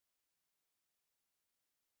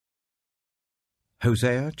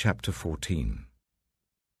Hosea chapter 14.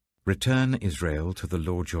 Return, Israel, to the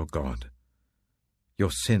Lord your God.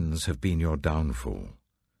 Your sins have been your downfall.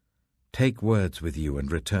 Take words with you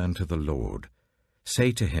and return to the Lord.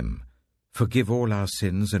 Say to him, Forgive all our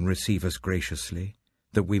sins and receive us graciously,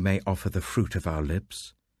 that we may offer the fruit of our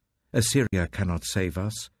lips. Assyria cannot save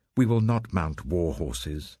us. We will not mount war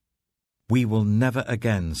horses. We will never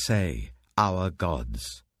again say, Our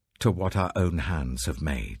gods, to what our own hands have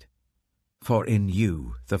made. For in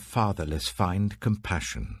you the fatherless find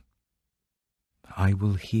compassion. I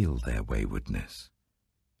will heal their waywardness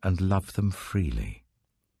and love them freely.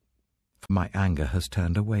 For my anger has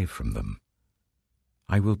turned away from them.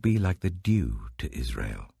 I will be like the dew to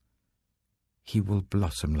Israel. He will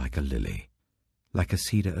blossom like a lily. Like a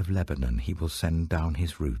cedar of Lebanon he will send down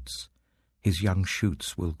his roots. His young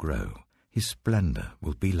shoots will grow. His splendor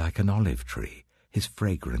will be like an olive tree, his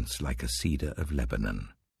fragrance like a cedar of Lebanon.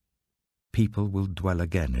 People will dwell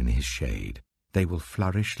again in his shade. They will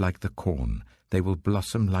flourish like the corn. They will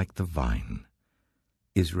blossom like the vine.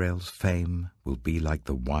 Israel's fame will be like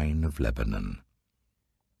the wine of Lebanon.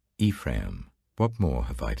 Ephraim, what more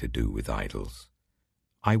have I to do with idols?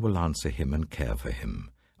 I will answer him and care for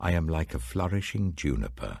him. I am like a flourishing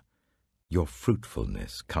juniper. Your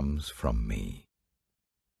fruitfulness comes from me.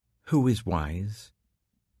 Who is wise?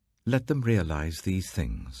 Let them realize these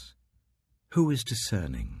things. Who is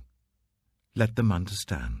discerning? Let them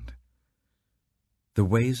understand. The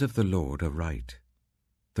ways of the Lord are right.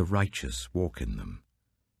 The righteous walk in them,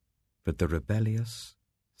 but the rebellious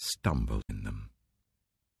stumble in them.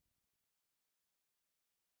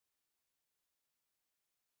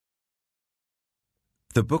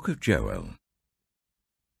 The Book of Joel.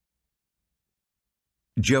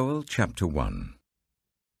 Joel chapter 1.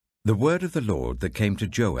 The word of the Lord that came to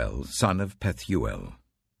Joel, son of Pethuel.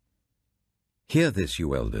 Hear this,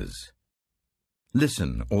 you elders.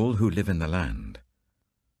 Listen, all who live in the land.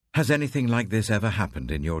 Has anything like this ever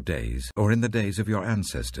happened in your days, or in the days of your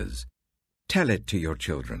ancestors? Tell it to your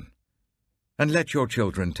children, and let your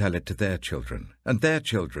children tell it to their children, and their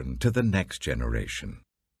children to the next generation.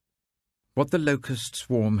 What the locust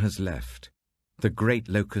swarm has left, the great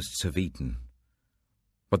locusts have eaten.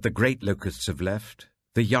 What the great locusts have left,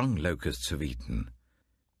 the young locusts have eaten.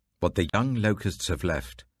 What the young locusts have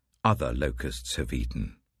left, other locusts have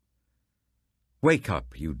eaten. Wake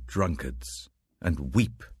up, you drunkards, and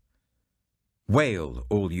weep. Wail,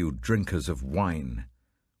 all you drinkers of wine.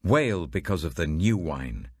 Wail because of the new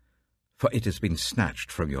wine, for it has been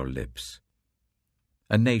snatched from your lips.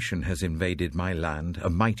 A nation has invaded my land, a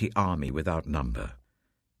mighty army without number.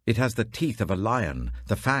 It has the teeth of a lion,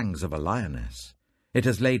 the fangs of a lioness. It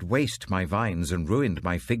has laid waste my vines and ruined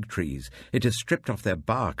my fig trees. It has stripped off their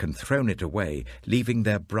bark and thrown it away, leaving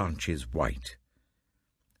their branches white.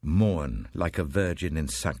 Mourn like a virgin in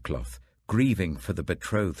sackcloth, grieving for the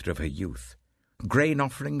betrothed of her youth. Grain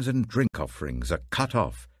offerings and drink offerings are cut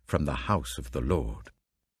off from the house of the Lord.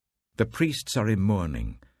 The priests are in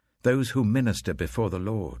mourning, those who minister before the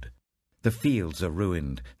Lord. The fields are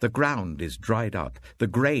ruined, the ground is dried up, the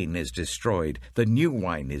grain is destroyed, the new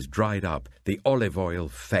wine is dried up, the olive oil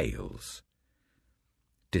fails.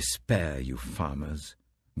 Despair, you farmers,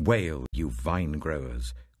 wail, you vine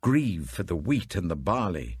growers, grieve for the wheat and the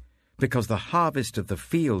barley, because the harvest of the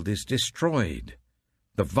field is destroyed.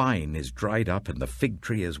 The vine is dried up and the fig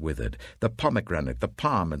tree is withered, the pomegranate, the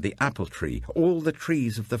palm and the apple tree, all the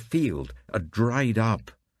trees of the field are dried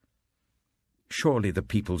up. Surely the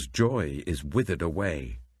people's joy is withered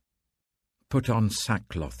away. Put on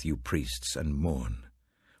sackcloth, you priests, and mourn.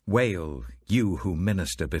 Wail, you who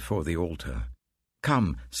minister before the altar.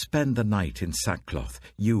 Come, spend the night in sackcloth,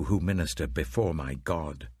 you who minister before my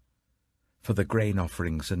God. For the grain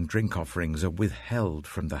offerings and drink offerings are withheld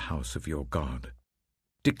from the house of your God.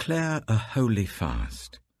 Declare a holy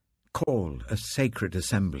fast. Call a sacred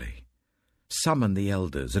assembly. Summon the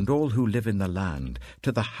elders and all who live in the land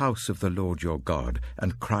to the house of the Lord your God,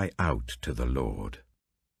 and cry out to the Lord.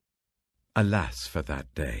 Alas for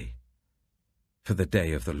that day! For the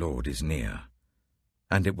day of the Lord is near,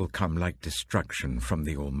 and it will come like destruction from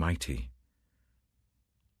the Almighty.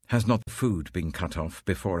 Has not the food been cut off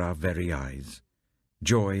before our very eyes?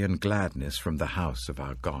 Joy and gladness from the house of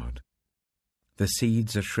our God. The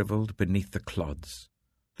seeds are shriveled beneath the clods.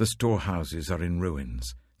 The storehouses are in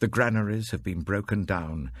ruins. The granaries have been broken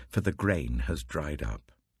down, for the grain has dried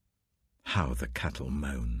up. How the cattle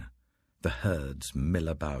moan. The herds mill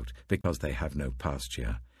about because they have no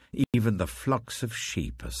pasture. Even the flocks of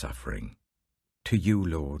sheep are suffering. To you,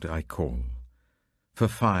 Lord, I call. For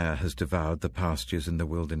fire has devoured the pastures in the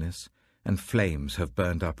wilderness, and flames have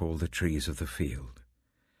burned up all the trees of the field.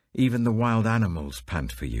 Even the wild animals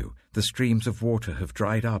pant for you. The streams of water have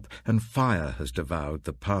dried up, and fire has devoured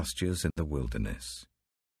the pastures in the wilderness.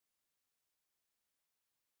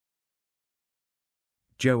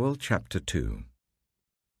 Joel chapter 2.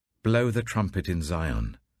 Blow the trumpet in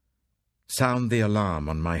Zion. Sound the alarm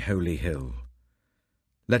on my holy hill.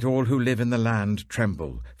 Let all who live in the land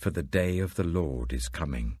tremble, for the day of the Lord is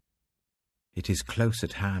coming. It is close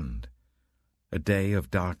at hand, a day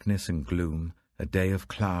of darkness and gloom, a day of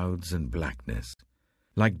clouds and blackness.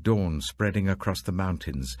 Like dawn spreading across the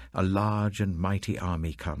mountains, a large and mighty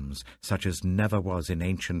army comes, such as never was in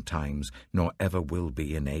ancient times, nor ever will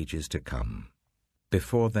be in ages to come.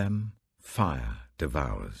 Before them, fire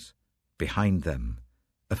devours. Behind them,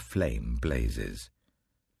 a flame blazes.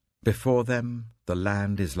 Before them, the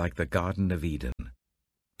land is like the Garden of Eden.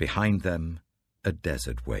 Behind them, a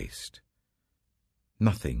desert waste.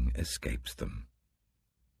 Nothing escapes them.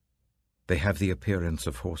 They have the appearance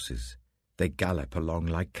of horses. They gallop along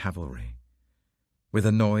like cavalry. With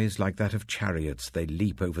a noise like that of chariots, they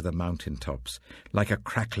leap over the mountain tops, like a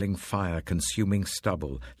crackling fire consuming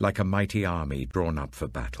stubble, like a mighty army drawn up for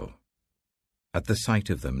battle. At the sight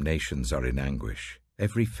of them, nations are in anguish.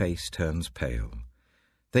 Every face turns pale.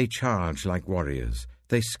 They charge like warriors.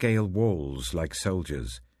 They scale walls like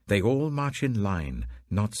soldiers. They all march in line,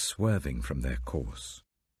 not swerving from their course.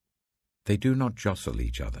 They do not jostle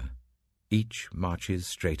each other. Each marches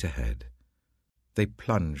straight ahead. They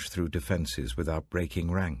plunge through defenses without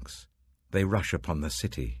breaking ranks. They rush upon the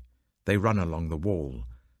city. They run along the wall.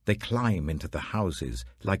 They climb into the houses.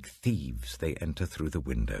 Like thieves, they enter through the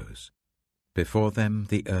windows. Before them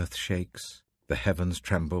the earth shakes, the heavens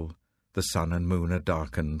tremble, the sun and moon are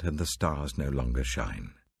darkened, and the stars no longer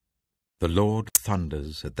shine. The Lord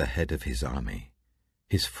thunders at the head of his army.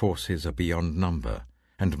 His forces are beyond number,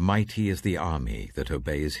 and mighty is the army that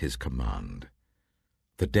obeys his command.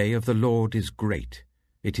 The day of the Lord is great,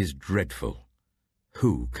 it is dreadful.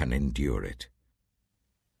 Who can endure it?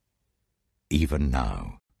 Even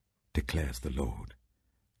now, declares the Lord,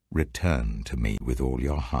 return to me with all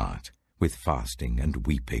your heart, with fasting and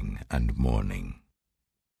weeping and mourning.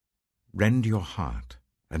 Rend your heart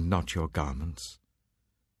and not your garments.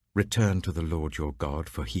 Return to the Lord your God,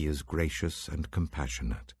 for he is gracious and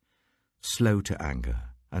compassionate, slow to anger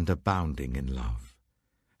and abounding in love,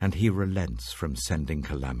 and he relents from sending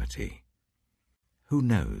calamity. Who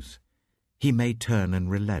knows? He may turn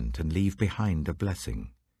and relent and leave behind a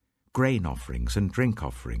blessing, grain offerings and drink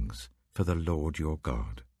offerings for the Lord your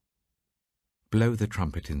God. Blow the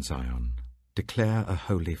trumpet in Zion, declare a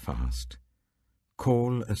holy fast,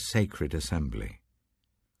 call a sacred assembly.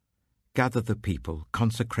 Gather the people,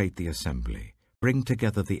 consecrate the assembly, bring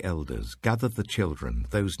together the elders, gather the children,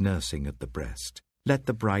 those nursing at the breast. Let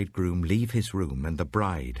the bridegroom leave his room and the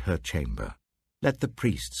bride her chamber. Let the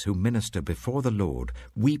priests who minister before the Lord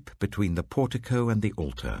weep between the portico and the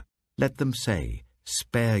altar. Let them say,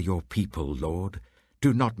 spare your people, Lord.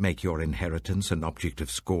 Do not make your inheritance an object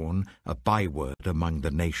of scorn, a byword among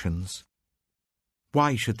the nations.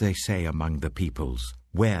 Why should they say among the peoples,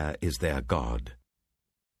 where is their God?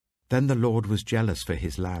 Then the Lord was jealous for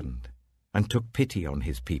his land, and took pity on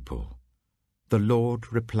his people. The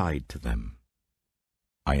Lord replied to them,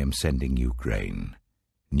 I am sending you grain,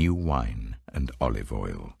 new wine and olive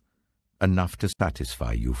oil, enough to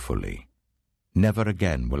satisfy you fully. Never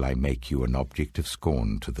again will I make you an object of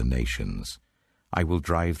scorn to the nations. I will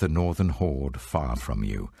drive the northern horde far from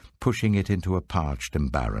you, pushing it into a parched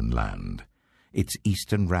and barren land. Its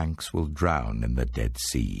eastern ranks will drown in the Dead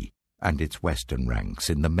Sea, and its western ranks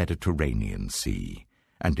in the Mediterranean Sea,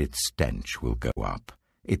 and its stench will go up,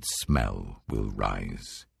 its smell will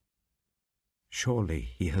rise.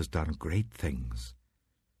 Surely he has done great things.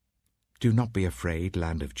 Do not be afraid,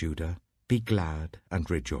 land of Judah. Be glad and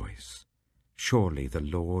rejoice. Surely the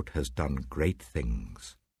Lord has done great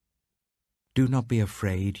things. Do not be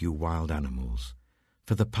afraid, you wild animals,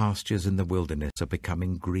 for the pastures in the wilderness are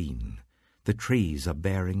becoming green. The trees are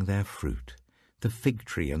bearing their fruit. The fig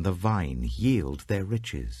tree and the vine yield their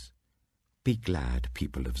riches. Be glad,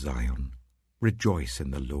 people of Zion. Rejoice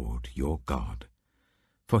in the Lord your God.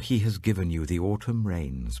 For he has given you the autumn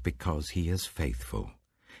rains because he is faithful.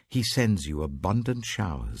 He sends you abundant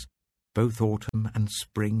showers, both autumn and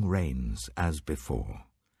spring rains as before.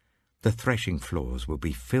 The threshing floors will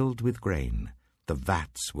be filled with grain. The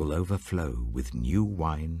vats will overflow with new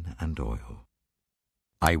wine and oil.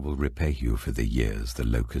 I will repay you for the years the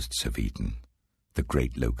locusts have eaten, the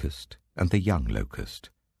great locust and the young locust,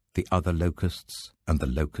 the other locusts and the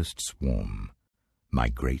locust swarm, my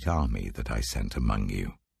great army that I sent among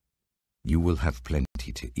you. You will have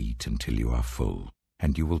plenty to eat until you are full,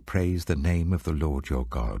 and you will praise the name of the Lord your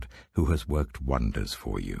God, who has worked wonders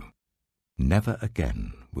for you. Never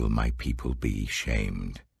again will my people be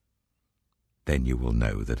shamed. Then you will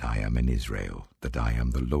know that I am in Israel, that I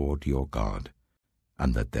am the Lord your God,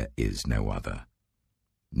 and that there is no other.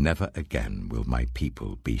 Never again will my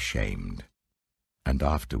people be shamed. And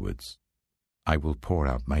afterwards I will pour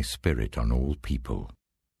out my Spirit on all people.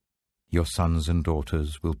 Your sons and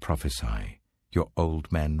daughters will prophesy, your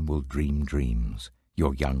old men will dream dreams,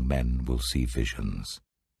 your young men will see visions.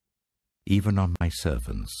 Even on my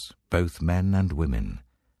servants, both men and women,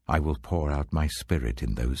 I will pour out my Spirit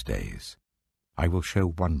in those days. I will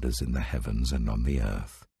show wonders in the heavens and on the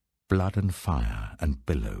earth, blood and fire and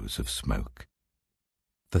billows of smoke.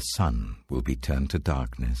 The sun will be turned to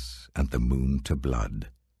darkness and the moon to blood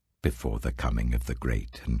before the coming of the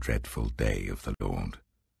great and dreadful day of the Lord.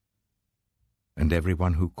 And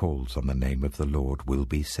everyone who calls on the name of the Lord will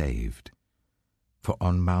be saved. For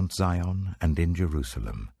on Mount Zion and in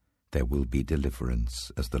Jerusalem there will be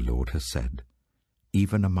deliverance, as the Lord has said,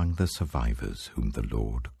 even among the survivors whom the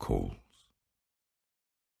Lord calls.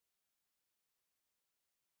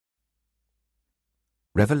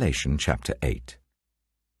 Revelation chapter 8.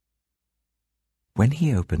 When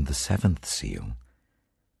he opened the seventh seal,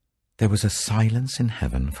 there was a silence in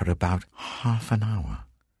heaven for about half an hour.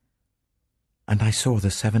 And I saw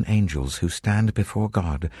the 7 angels who stand before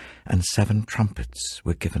God, and 7 trumpets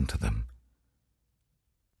were given to them.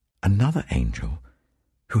 Another angel,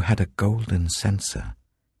 who had a golden censer,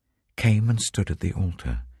 came and stood at the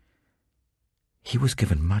altar. He was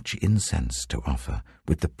given much incense to offer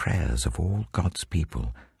with the prayers of all God's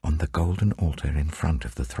people on the golden altar in front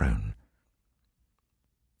of the throne.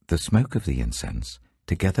 The smoke of the incense,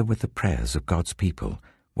 together with the prayers of God's people,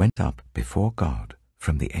 went up before God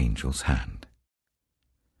from the angel's hand.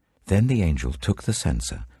 Then the angel took the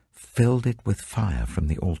censer, filled it with fire from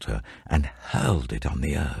the altar, and hurled it on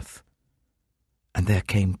the earth. And there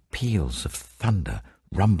came peals of thunder,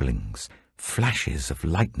 rumblings, flashes of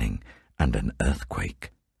lightning, and an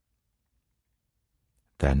earthquake.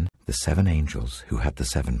 Then the 7 angels who had the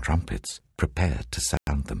 7 trumpets prepared to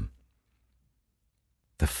sound them.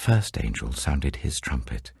 The first angel sounded his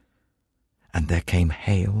trumpet, and there came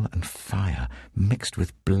hail and fire mixed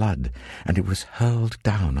with blood, and it was hurled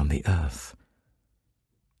down on the earth.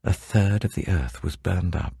 1/3 of the earth was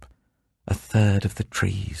burned up, 1/3 of the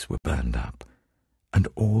trees were burned up, and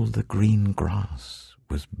all the green grass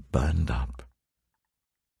was burned up.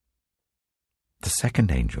 The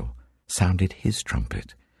second angel sounded his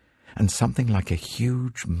trumpet, and something like a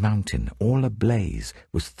huge mountain, all ablaze,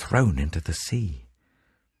 was thrown into the sea.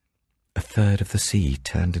 1/3 of the sea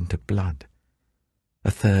turned into blood.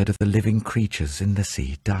 1/3 of the living creatures in the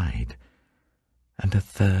sea died, and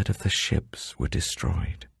 1/3 of the ships were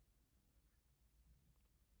destroyed.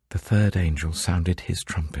 The third angel sounded his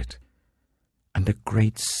trumpet, and a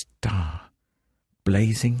great star,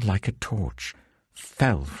 blazing like a torch,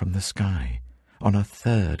 fell from the sky on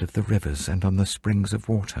 1/3 of the rivers and on the springs of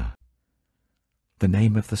water. The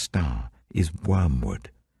name of the star is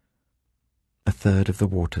Wormwood. 1/3 of the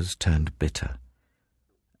waters turned bitter,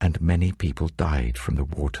 and many people died from the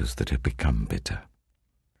waters that had become bitter.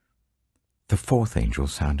 The fourth angel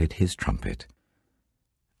sounded his trumpet,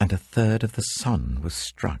 and 1/3 of the sun was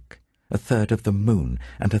struck, 1/3 of the moon,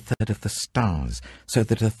 and 1/3 of the stars, so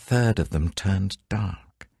that 1/3 of them turned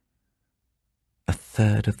dark.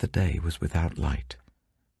 1/3 of the day was without light,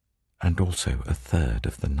 and also 1/3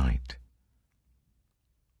 of the night.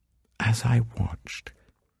 As I watched,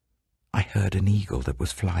 I heard an eagle that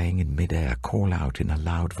was flying in mid-air call out in a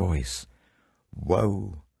loud voice,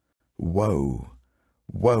 "Woe, woe,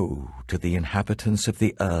 woe to the inhabitants of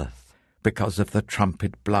the earth, because of the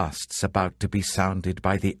trumpet blasts about to be sounded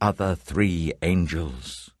by the other 3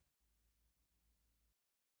 angels."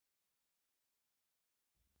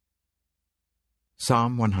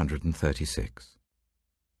 Psalm 136.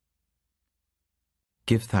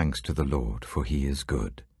 Give thanks to the Lord, for he is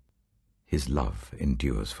good. His love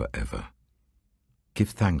endures forever.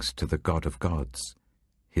 Give thanks to the God of gods.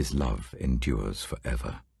 His love endures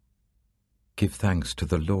forever. Give thanks to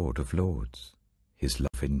the Lord of lords. His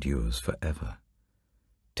love endures forever.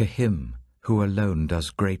 To him who alone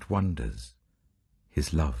does great wonders.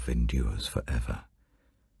 His love endures forever.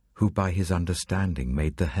 Who by his understanding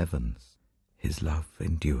made the heavens. His love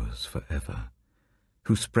endures forever.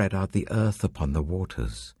 Who spread out the earth upon the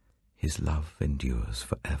waters. His love endures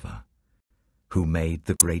forever. Who made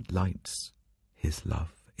the great lights. His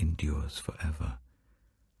love endures forever.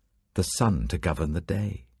 The sun to govern the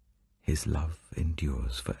day. His love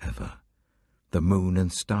endures forever. The moon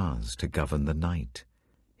and stars to govern the night.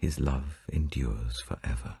 his love endures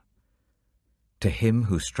forever. To him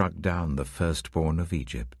who struck down the firstborn of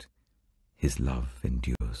Egypt, his love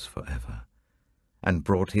endures forever, and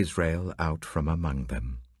brought Israel out from among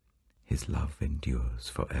them, his love endures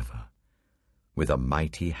forever. With a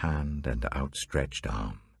mighty hand and outstretched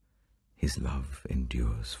arm, his love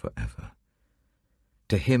endures forever.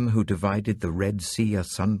 To him who divided the Red Sea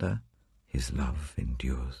asunder, his love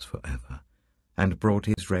endures forever, and brought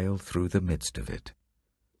Israel through the midst of it,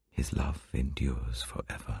 his love endures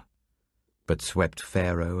forever. But swept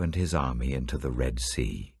Pharaoh and his army into the Red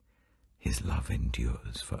Sea, his love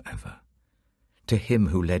endures forever. To him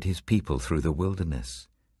who led his people through the wilderness,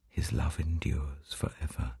 his love endures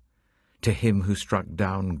forever. To him who struck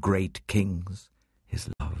down great kings, his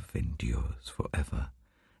love endures forever,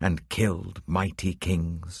 and killed mighty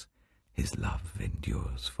kings, his love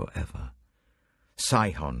endures forever.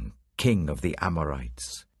 Sihon, king of the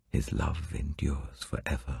Amorites, his love endures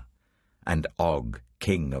forever, and Og,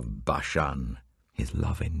 king of Bashan, his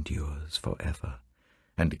love endures forever,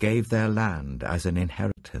 and gave their land as an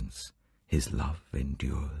inheritance, his love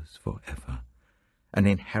endures forever, an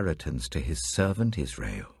inheritance to his servant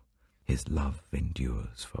Israel, his love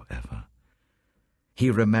endures forever. He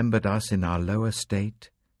remembered us in our low estate,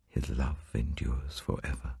 his love endures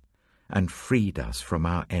forever, and freed us from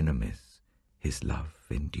our enemies, his love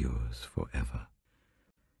endures forever.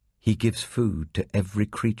 He gives food to every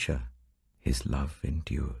creature, his love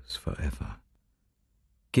endures forever.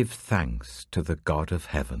 Give thanks to the God of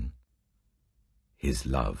heaven, his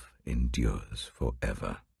love endures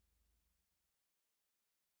forever.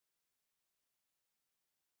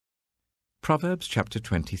 Proverbs chapter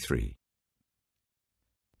 23.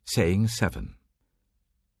 Saying 7.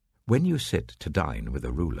 When you sit to dine with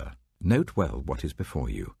a ruler, note well what is before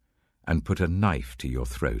you, and put a knife to your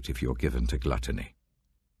throat if you're given to gluttony.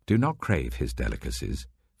 Do not crave his delicacies,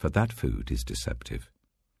 for that food is deceptive.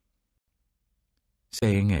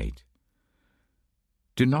 Saying 8.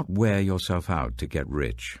 Do not wear yourself out to get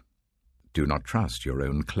rich. Do not trust your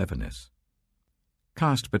own cleverness.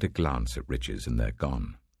 Cast but a glance at riches and they're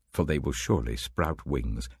gone, for they will surely sprout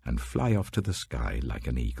wings and fly off to the sky like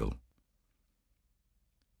an eagle.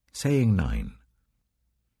 Saying 9.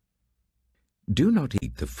 Do not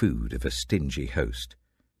eat the food of a stingy host.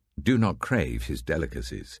 Do not crave his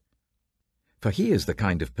delicacies. For he is the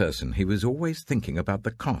kind of person who is always thinking about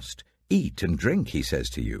the cost. Eat and drink, he says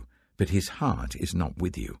to you, but his heart is not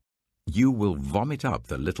with you. You will vomit up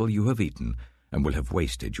the little you have eaten and will have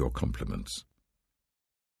wasted your compliments.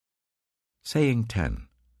 Saying 10.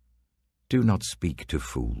 Do not speak to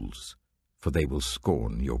fools, for they will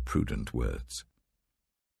scorn your prudent words.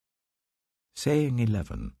 Saying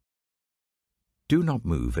 11. Do not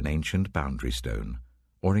move an ancient boundary stone,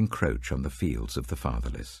 or encroach on the fields of the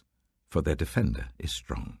fatherless, for their defender is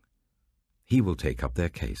strong. He will take up their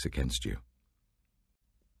case against you.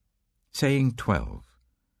 Saying 12.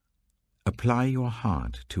 Apply your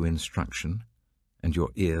heart to instruction, and your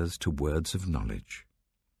ears to words of knowledge.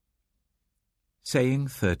 Saying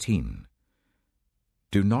 13.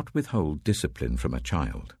 Do not withhold discipline from a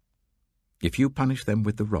child. If you punish them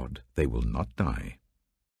with the rod, they will not die.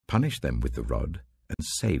 Punish them with the rod, and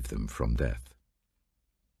save them from death.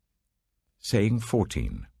 Saying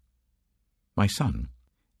 14. My son,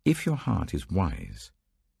 if your heart is wise,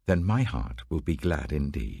 then my heart will be glad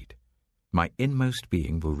indeed. My inmost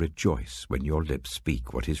being will rejoice when your lips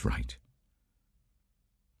speak what is right.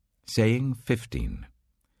 Saying 15.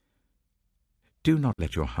 Do not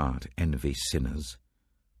let your heart envy sinners,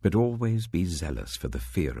 but always be zealous for the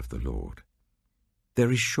fear of the Lord.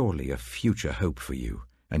 There is surely a future hope for you,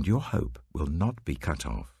 and your hope will not be cut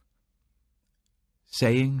off.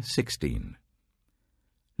 Saying 16.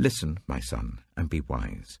 Listen, my son, and be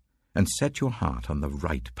wise, and set your heart on the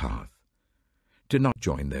right path. Do not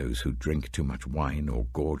join those who drink too much wine or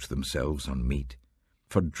gorge themselves on meat,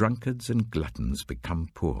 for drunkards and gluttons become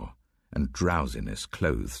poor, and drowsiness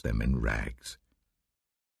clothes them in rags.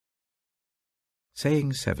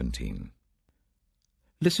 Saying 17.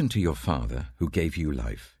 Listen to your father who gave you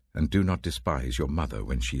life, and do not despise your mother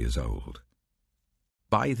when she is old.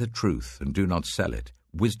 Buy the truth and do not sell it,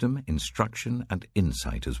 wisdom, instruction, and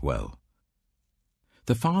insight as well.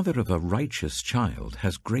 The father of a righteous child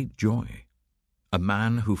has great joy. A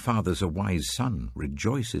man who fathers a wise son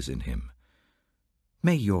rejoices in him.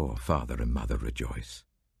 May your father and mother rejoice.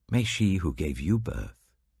 May she who gave you birth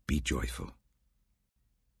be joyful.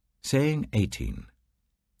 Saying 18.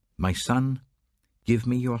 My son, give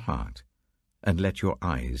me your heart, and let your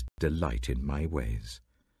eyes delight in my ways.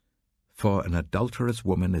 For an adulterous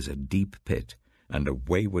woman is a deep pit, and a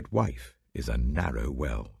wayward wife is a narrow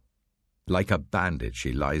well. Like a bandit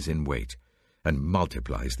she lies in wait, and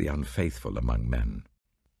multiplies the unfaithful among men.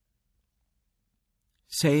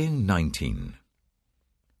 Saying 19.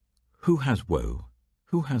 Who has woe?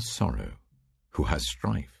 Who has sorrow? Who has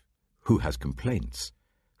strife? Who has complaints?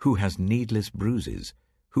 Who has needless bruises?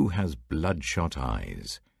 Who has bloodshot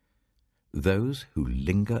eyes? Those who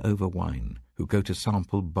linger over wine, who go to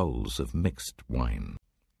sample bowls of mixed wine.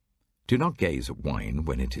 Do not gaze at wine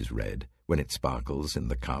when it is red, when it sparkles in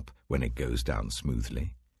the cup, when it goes down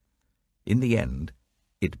smoothly. In the end,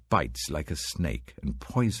 it bites like a snake and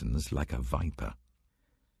poisons like a viper.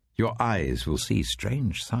 Your eyes will see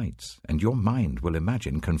strange sights, and your mind will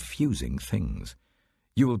imagine confusing things.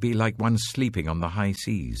 You will be like one sleeping on the high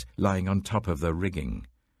seas, lying on top of the rigging.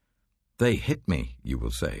 They hit me, you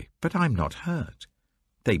will say, but I'm not hurt.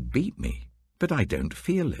 They beat me, but I don't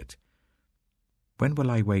feel it. When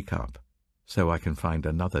will I wake up, so I can find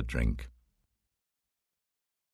another drink?